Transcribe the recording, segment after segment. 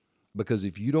because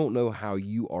if you don't know how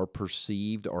you are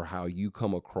perceived or how you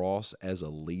come across as a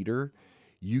leader,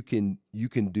 you can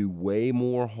do way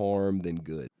more harm than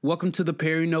good. Welcome to the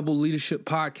Perry Noble Leadership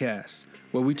Podcast,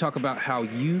 where we talk about how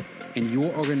you and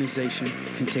your organization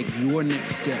can take your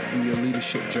next step in your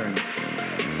leadership journey.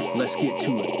 Let's get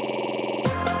to it.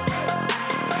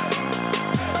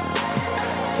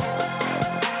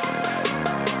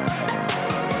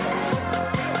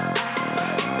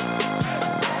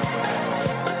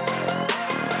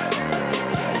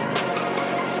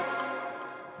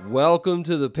 Welcome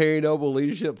to the Perry Noble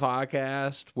Leadership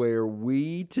Podcast, where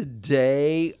we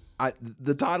today,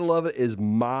 the title of it is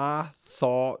My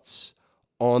Thoughts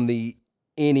on the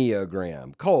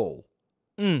Enneagram. Cole,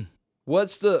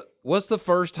 what's the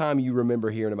first time you remember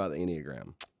hearing about the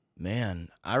Enneagram? Man,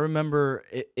 I remember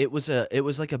it was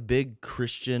like a big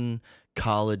Christian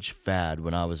college fad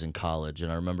when I was in college, and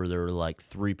I remember there were like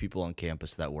 3 people on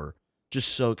campus that were just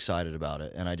so excited about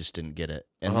it, and I just didn't get it.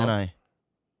 And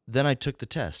then I took the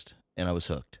test, and I was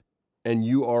hooked. And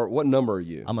you are, what number are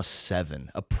you? I'm a 7,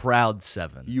 a proud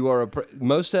 7. You are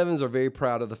most 7s are very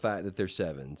proud of the fact that they're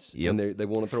 7s. Yep. And they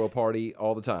want to throw a party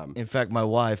all the time. In fact, my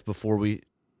wife, before we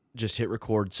just hit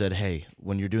record, said, "Hey,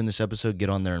 when you're doing this episode, get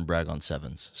on there and brag on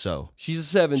 7s." So she's a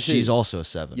 7 too. she's also a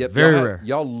 7. Yep, Very rare.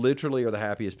 Y'all literally are the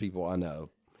happiest people I know.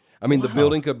 I mean, the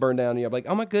building could burn down, and you're like,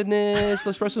 oh my goodness,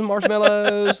 let's roast some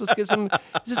marshmallows. Let's get some,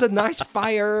 it's just a nice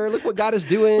fire. Look what God is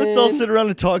doing. Let's all sit around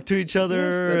and talk to each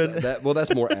other. Yes,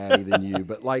 that's more Addie than you.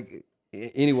 But like,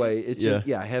 anyway, it's Yeah.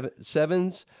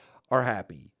 7s are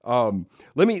happy.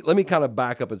 Let me kind of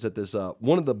back up and set this up.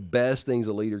 One of the best things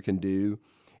a leader can do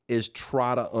is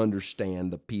try to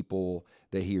understand the people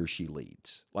that he or she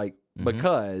leads. Like,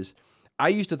 because I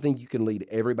used to think you can lead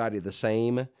everybody the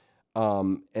same.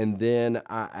 And then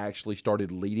I actually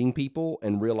started leading people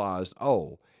and realized,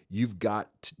 oh, you've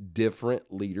got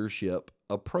different leadership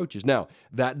approaches. Now,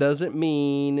 that doesn't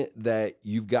mean that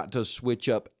you've got to switch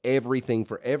up everything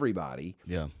for everybody.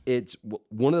 Yeah. It's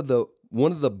one of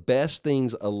the best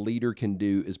things a leader can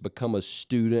do is become a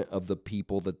student of the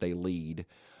people that they lead.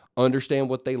 Understand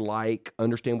what they like,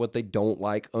 understand what they don't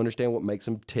like, understand what makes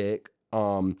them tick.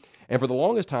 And for the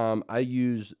longest time, I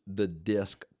used the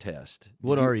DISC test.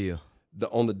 What are you?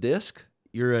 On the DISC?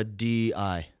 You're a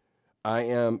DI. I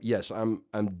am. Yes, I'm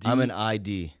D. I'm an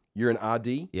ID. You're an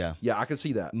ID. Yeah. Yeah, I can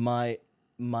see that. My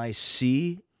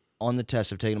C on the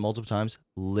test, I've taken it multiple times,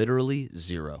 literally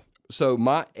 0. So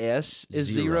my S is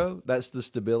 0. Zero. That's the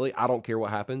stability. I don't care what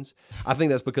happens. I think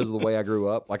that's because of the way I grew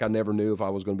up. Like, I never knew if I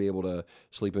was going to be able to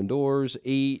sleep indoors,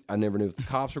 eat. I never knew if the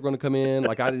cops were going to come in.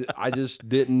 Like, I just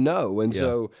didn't know. And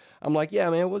so I'm like, yeah,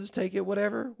 man, we'll just take it,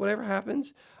 whatever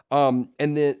happens. And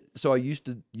then, so I used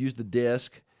to use the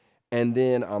DISC. And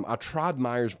then I tried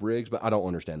Myers-Briggs, but I don't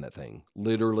understand that thing.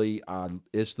 Literally,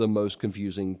 it's the most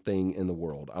confusing thing in the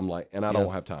world. I'm like, and I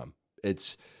don't have time.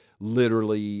 It's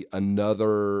literally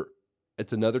another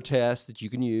test that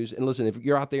you can use. And listen, if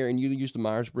you're out there and you use the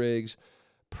Myers-Briggs,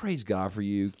 praise God for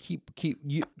you. Keep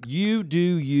you do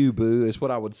you, boo, is what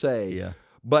I would say. Yeah.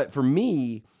 But for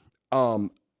me,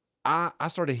 I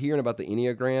started hearing about the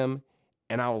Enneagram,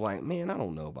 and I was like, man, I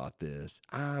don't know about this.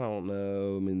 I don't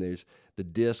know. I mean, the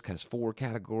DISC has 4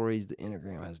 categories. The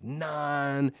Enneagram has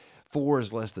 9. 4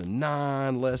 is less than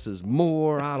 9. Less is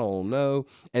more. I don't know.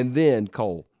 And then,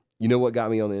 Cole, you know what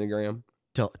got me on the Enneagram?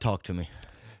 Talk to me.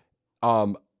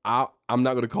 I'm not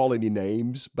going to call any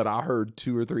names, but I heard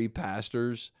 2 or 3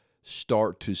 pastors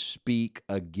start to speak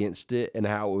against it and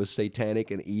how it was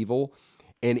satanic and evil.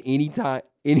 And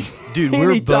Dude,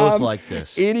 we're both like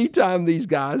this. Anytime these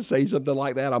guys say something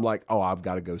like that, I'm like, oh, I've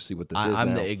got to go see what this is. I'm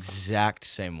now. the exact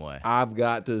same way. I've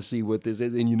got to see what this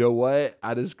is. And you know what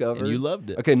I discovered? And you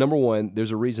loved it. Okay, number 1,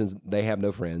 there's a reason they have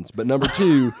no friends. But number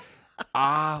 2,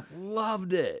 I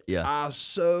loved it. Yeah. I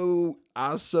so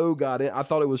got it. I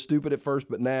thought it was stupid at first,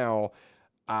 but now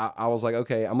I was like,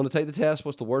 okay, I'm going to take the test.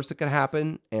 What's the worst that could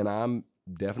happen? And I'm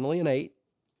definitely an 8.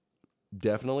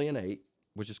 Definitely an 8,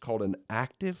 which is called an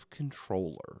active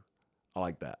controller. I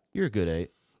like that. You're a good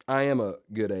 8. I am a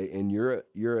good 8, and you're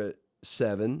a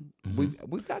 7.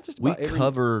 We've got just We about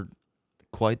cover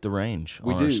quite the range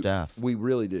on our staff. We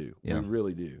really do. Yeah. We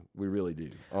really do. We really do.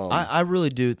 I really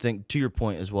do think, to your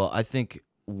point as well, I think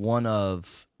one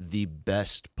of the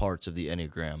best parts of the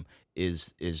Enneagram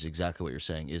is exactly what you're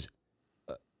saying, is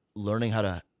learning how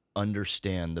to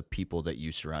understand the people that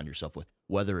you surround yourself with,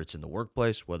 whether it's in the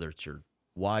workplace, whether it's your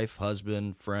wife,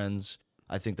 husband, friends.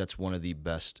 I think that's one of the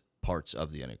best parts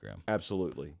of the Enneagram.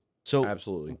 Absolutely. So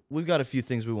Absolutely. we've got a few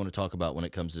things we want to talk about when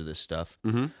it comes to this stuff.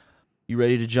 Mm-hmm. You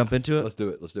ready to jump into it? Let's do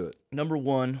it. Number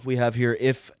 1 we have here,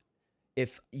 if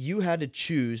if you had to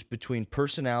choose between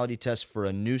personality tests for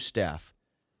a new staff,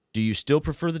 do you still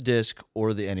prefer the DISC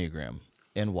or the Enneagram,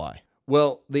 and why?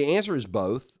 Well, the answer is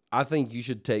both. I think you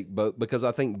should take both because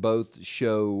I think both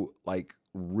show like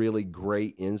really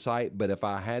great insight. But if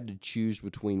I had to choose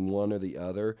between one or the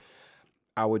other,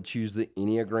 I would choose the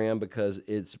Enneagram because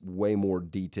it's way more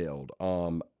detailed.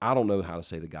 I don't know how to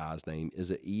say the guy's name.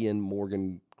 Is it Ian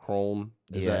Morgan Cron?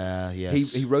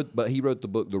 Yes. He wrote the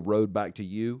book The Road Back to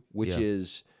You, which Yeah.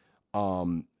 is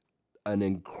an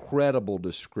incredible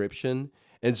description.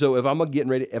 And so if I'm getting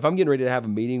ready to have a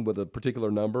meeting with a particular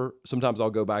number, sometimes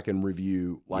I'll go back and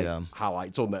review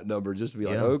highlights on that number just to be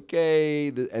like, okay,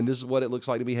 and this is what it looks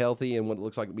like to be healthy and what it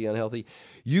looks like to be unhealthy.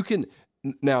 You can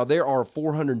now there are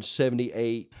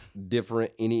 478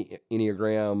 different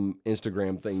Enneagram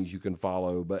Instagram things you can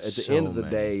follow, but at the end of the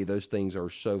day, those things are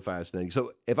so fascinating.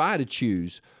 So if I had to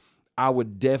choose, I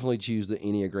would definitely choose the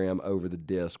Enneagram over the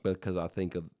DISC because I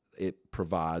think it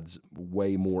provides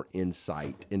way more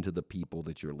insight into the people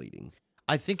that you're leading.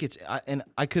 I think and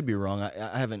I could be wrong.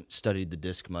 I haven't studied the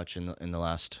DISC much in the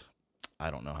last, I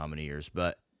don't know how many years,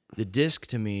 but the DISC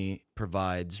to me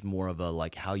provides more of a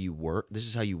like how you work. This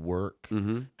is how you work,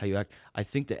 how you act. I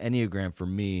think the Enneagram for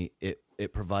me,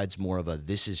 it provides more of a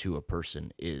this is who a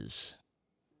person is.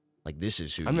 Like this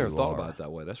is who I've never you thought are. about it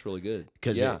that way. That's really good.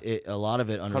 Because a lot of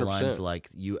it underlines 100%. like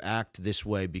you act this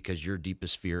way because your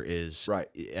deepest fear is Right.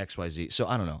 XYZ. So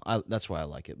I don't know. That's why I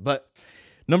like it. But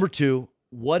number 2,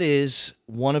 what is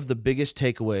one of the biggest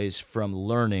takeaways from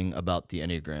learning about the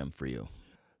Enneagram for you?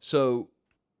 So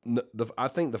I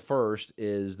think the first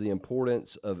is the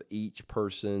importance of each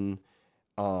person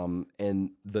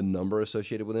and the number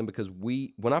associated with them. Because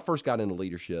when I first got into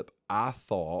leadership, I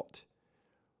thought,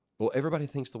 well, everybody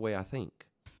thinks the way I think.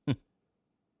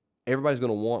 Everybody's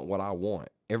going to want what I want.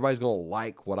 Everybody's going to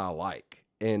like what I like.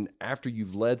 And after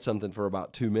you've led something for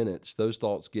about 2 minutes, those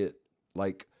thoughts get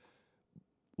like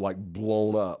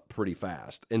blown up pretty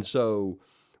fast. And so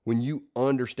when you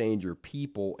understand your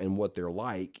people and what they're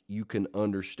like, you can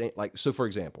understand. Like, so for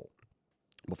example,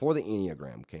 before the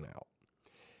Enneagram came out,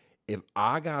 if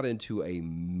I got into a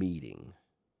meeting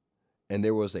and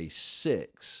there was a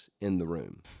 6 in the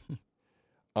room,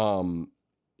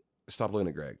 stop looking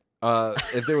at Greg.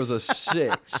 If there was a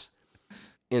 6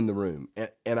 in the room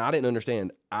and I didn't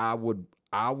understand, I would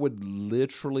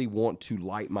literally want to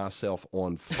light myself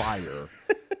on fire.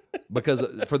 Because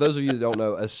for those of you that don't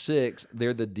know, a 6,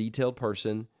 they're the detailed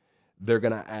person. They're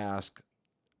going to ask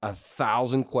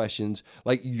 1,000 questions.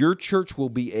 Like your church will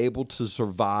be able to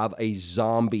survive a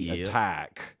zombie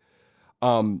attack.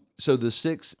 So the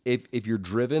 6, if you're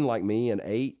driven like me, an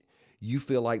 8, you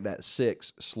feel like that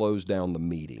 6 slows down the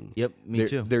meeting. Yep, me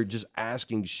too. They're just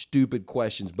asking stupid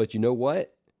questions. But you know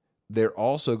what? They're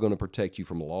also going to protect you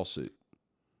from a lawsuit.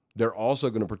 They're also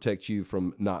going to protect you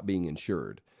from not being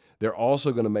insured. They're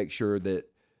also going to make sure that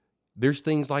there's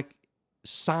things like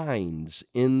signs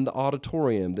in the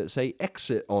auditorium that say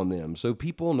exit on them so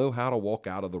people know how to walk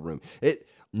out of the room.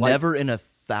 Never in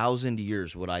 1,000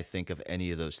 years would I think of any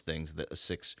of those things that a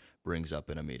 6 brings up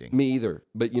in a meeting. Me either.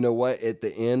 But you know what? At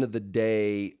the end of the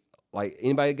day, like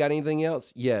anybody got anything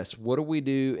else? Yes. What do we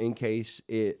do in case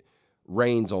it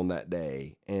rains on that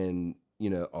day? And, I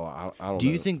don't know. Do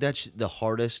you think that's the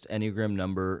hardest Enneagram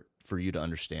number for you to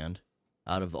understand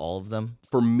out of all of them?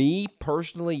 For me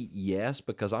personally, yes,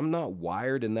 because I'm not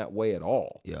wired in that way at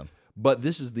all. Yeah. But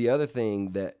this is the other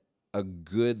thing that a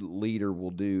good leader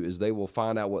will do is they will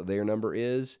find out what their number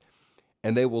is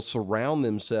and they will surround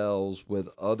themselves with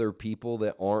other people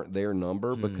that aren't their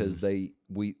number because they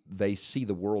see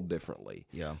the world differently.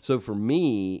 Yeah. So for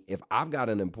me, if I've got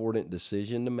an important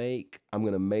decision to make, I'm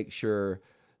going to make sure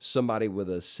somebody with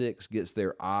a 6 gets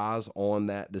their eyes on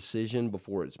that decision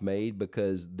before it's made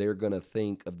because they're going to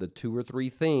think of the 2 or 3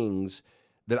 things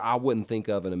that I wouldn't think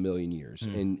of in a million years,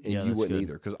 and Yeah, you that's wouldn't good.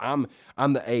 either. Because I'm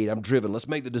the 8, I'm driven. Let's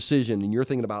make the decision, and you're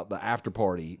thinking about the after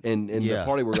party and the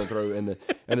party we're going to throw,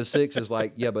 and the 6 is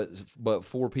like, yeah, but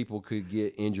 4 people could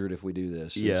get injured if we do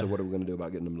this. And Yeah. so what are we going to do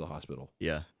about getting them to the hospital?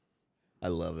 Yeah. I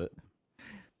love it.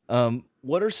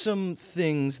 What are some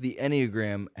things the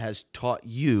Enneagram has taught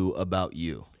you about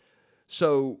you?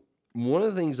 So one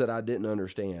of the things that I didn't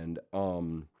understand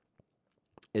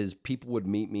is people would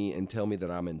meet me and tell me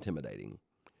that I'm intimidating.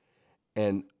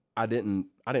 And I didn't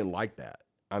like that.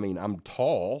 I mean, I'm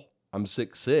tall, I'm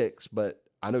 6'6", but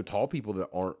I know tall people that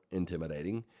aren't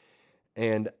intimidating.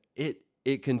 And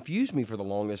it confused me for the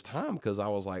longest time because I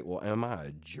was like, well, am I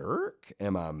a jerk?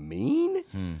 Am I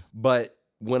mean? But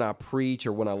when I preach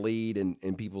or when I lead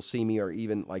and people see me, or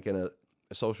even like in a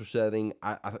social setting,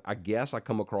 I guess I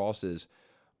come across as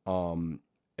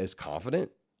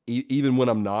confident, even when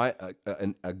I'm not,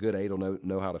 a good 8 will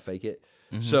know how to fake it.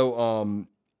 Mhm.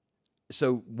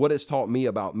 So what it's taught me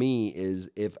about me is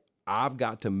if I've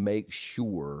got to make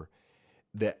sure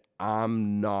that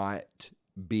I'm not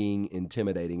being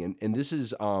intimidating. And this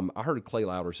is, I heard Clay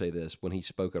Louder say this when he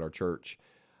spoke at our church.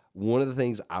 One of the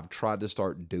things I've tried to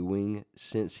start doing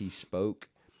since he spoke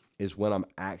is when I'm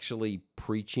actually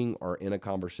preaching or in a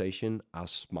conversation, I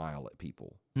smile at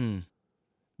people.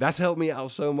 That's helped me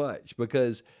out so much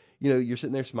because, you're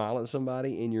sitting there smiling at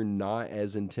somebody and you're not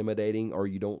as intimidating, or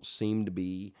you don't seem to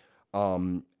be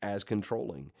as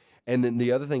controlling. And then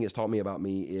the other thing it's taught me about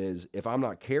me is if I'm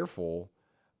not careful,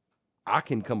 I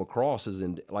can come across as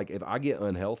like if I get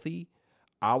unhealthy,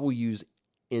 I will use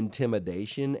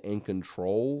intimidation and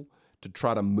control to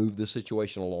try to move the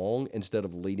situation along instead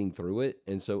of leading through it.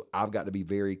 And so I've got to be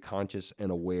very conscious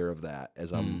and aware of that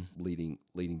as I'm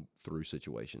leading through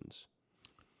situations.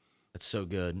 That's so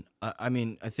good. I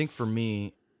mean, I think for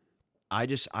me, I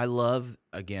love,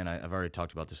 again, I've already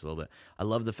talked about this a little bit. I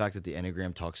love the fact that the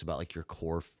Enneagram talks about like your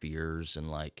core fears and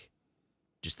like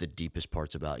just the deepest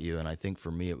parts about you. And I think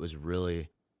for me, it was really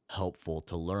helpful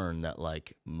to learn that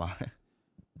like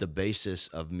the basis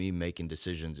of me making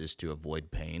decisions is to avoid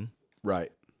pain.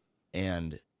 Right.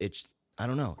 And I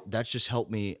don't know, that's just helped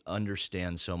me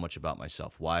understand so much about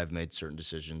myself, why I've made certain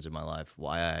decisions in my life,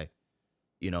 why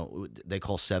they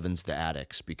call 7s the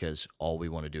addicts because all we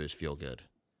want to do is feel good.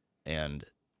 And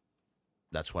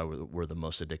that's why we're the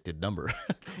most addicted number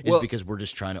because we're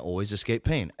just trying to always escape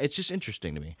pain. It's just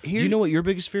interesting to me. Do you know what your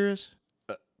biggest fear is?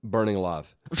 Burning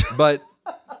alive, but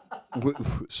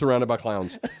surrounded by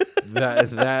clowns.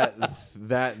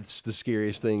 That's the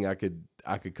scariest thing I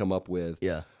could come up with.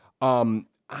 Yeah. I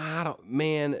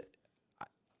mean,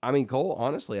 Cole,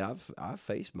 honestly, I've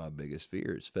faced my biggest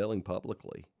fear. It's failing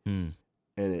publicly. And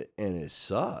it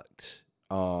sucked.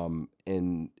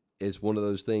 And it's one of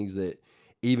those things that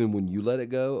even when you let it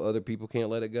go, other people can't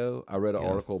let it go. I read an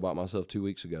article about myself 2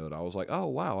 weeks ago, and I was like, oh,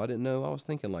 wow, I didn't know I was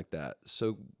thinking like that.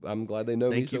 So I'm glad they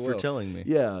know me so well. Thank you for telling me.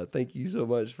 Yeah, thank you so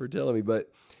much for telling me.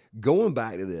 But going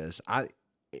back to this,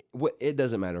 it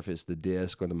doesn't matter if it's the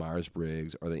DISC or the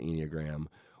Myers-Briggs or the Enneagram.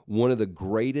 One of the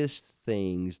greatest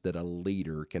things that a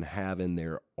leader can have in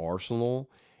their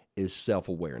arsenal is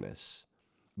self-awareness.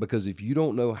 Because if you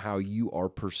don't know how you are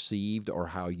perceived or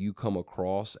how you come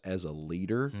across as a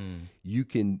leader, you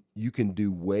can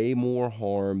do way more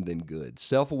harm than good.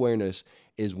 Self-awareness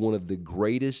is one of the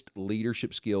greatest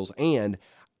leadership skills, and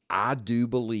I do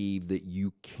believe that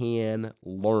you can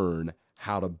learn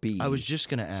how to be. I was just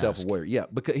going to ask. Self-aware. Yeah,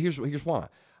 because here's why.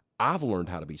 I've learned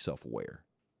how to be self-aware.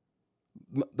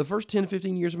 The first 10 to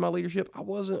 15 years of my leadership, I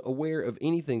wasn't aware of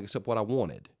anything except what I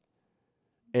wanted.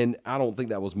 And I don't think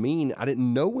that was mean. I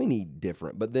didn't know any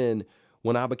different. But then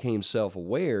when I became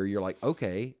self-aware, you're like,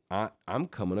 okay, I'm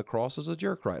coming across as a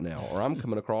jerk right now, or I'm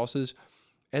coming across as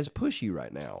pushy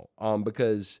right now.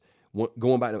 Because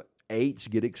going back to 8s,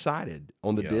 get excited.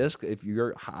 On the DISC, if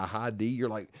you're a high D, you're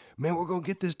like, man, we're going to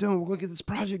get this done. We're going to get this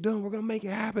project done. We're going to make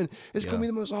it happen. It's going to be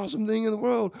the most awesome thing in the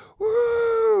world.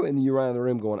 Woo! And you're around the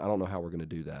room going, I don't know how we're going to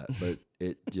do that. But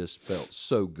it just felt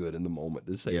so good in the moment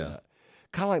to say that.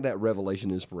 Kind of like that revelation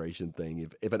inspiration thing.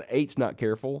 If an 8's not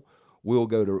careful, we'll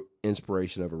go to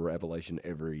inspiration over revelation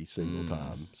every single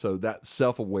time. So that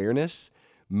self-awareness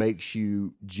makes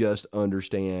you just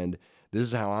understand this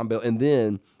is how I'm built. And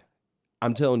then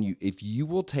I'm telling you, if you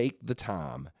will take the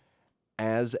time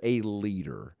as a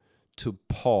leader to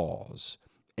pause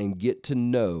and get to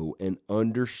know and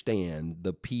understand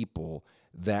the people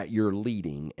that you're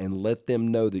leading and let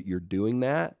them know that you're doing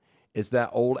that, it's that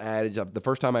old adage. The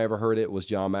first time I ever heard it was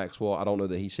John Maxwell. I don't know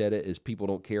that he said it, is people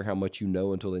don't care how much you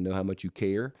know until they know how much you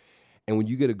care. And when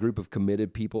you get a group of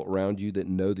committed people around you that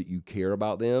know that you care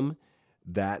about them,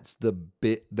 that's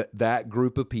that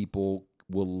group of people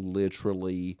will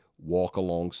literally walk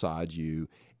alongside you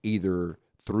either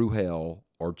through hell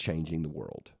or changing the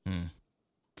world.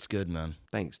 It's good, man.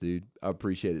 Thanks, dude. I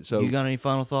appreciate it. So you got any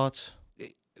final thoughts?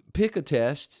 Pick a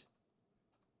test.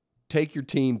 Take your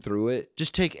team through it.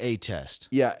 Just take a test.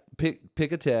 Yeah, pick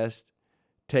a test.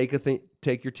 Take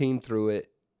your team through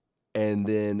it, and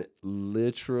then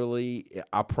literally,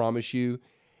 I promise you,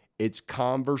 it's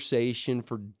conversation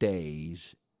for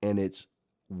days, and it's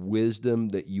wisdom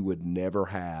that you would never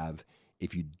have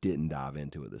if you didn't dive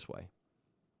into it this way.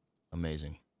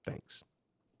 Amazing. Thanks.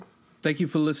 Thank you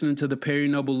for listening to the Perry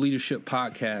Noble Leadership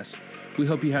Podcast. We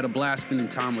hope you had a blast spending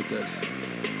time with us.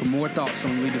 For more thoughts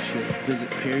on leadership, visit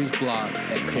Perry's blog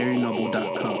at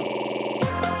perrynoble.com.